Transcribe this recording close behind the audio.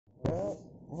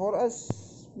For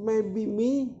us, maybe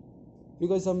me,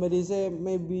 because somebody say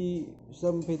maybe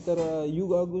some Peter,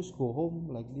 you Agus go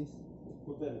home like this.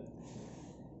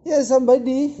 Yeah,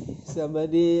 somebody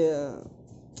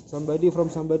from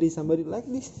somebody like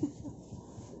this.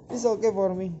 It's okay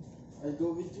for me. I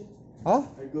go with you. Huh?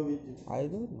 I go with you. I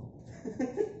don't know.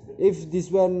 If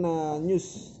this one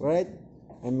news, right?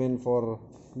 I mean, for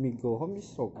me go home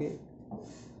is okay.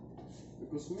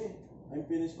 Because me, I'm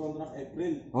finished contract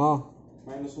April. Oh,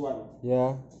 -1.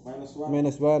 yeah. -1.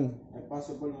 -1. I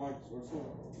possible March or so.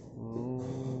 Oh.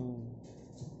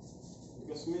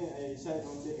 Because me, I signed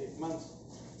only 8 months.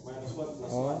 -1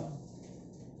 plus 1.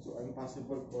 So I'm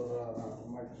possible for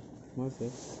March. Okay.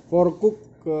 For cook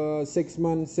 6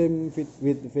 months same with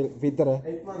Peter.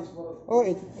 8 months for. Oh,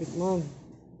 8 months.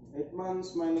 8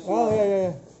 months -1. Oh,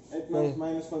 yeah. 8 months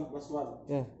 -1 plus 1.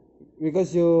 Yeah.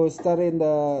 Because you start in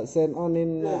the send on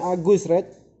in Yes. August, right?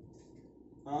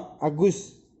 Huh?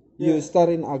 August. You Yes. start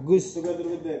in August. Together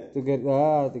with them.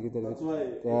 Together That's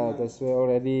why. yeah, that's why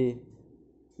already.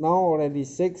 Now already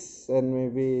 6 and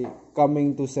maybe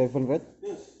coming to 7, right?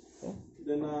 Yes. Yeah.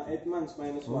 Then 8 months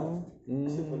 -1.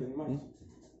 Possible in March.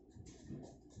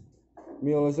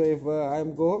 Me also, if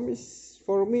I'm go home, is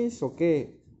for me it's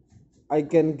okay. I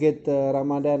can get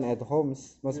Ramadan at home,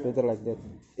 much better like that.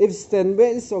 If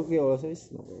standby is okay also,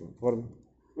 it's no problem for me.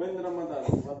 When Ramadan?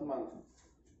 What month?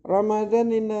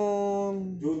 Ramadan in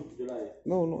June, July.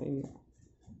 no in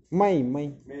May.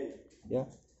 May. Yeah,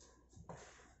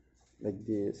 like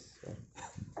this.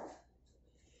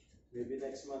 Maybe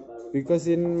next month I will. Because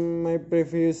in my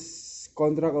previous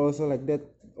contract also like that,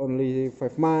 only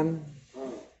 5 months.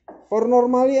 For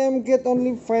normally I'm get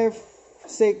only 5,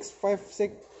 6. I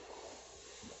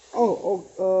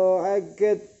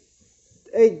get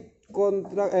 8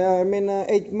 contract.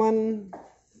 8 months.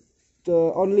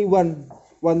 Only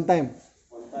one time.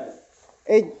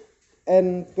 8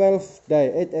 and 12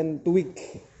 day. 8 and 2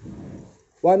 week.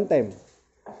 One time.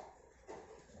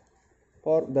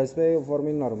 That's why for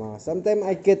me normal. Sometimes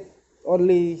I get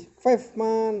only 5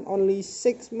 months, only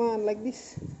 6 months like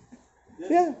this.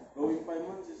 Yeah. Going 5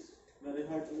 months is very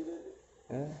hard to do.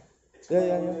 Yeah.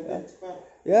 I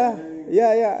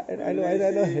know.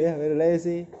 Yeah, very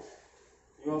lazy.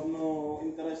 You have no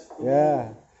interest.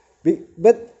 Yeah.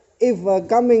 But if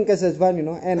coming Kasasvan,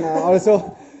 and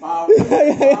also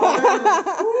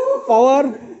power,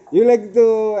 you like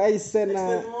to extend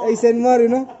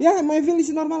more, Yeah, my feel is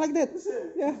normal like that.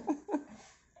 Yeah.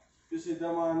 You see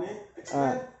the money,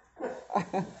 extend.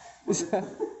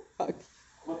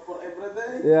 But for every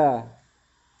day. Yeah.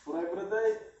 For every day,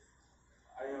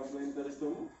 I have no interest to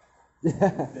move.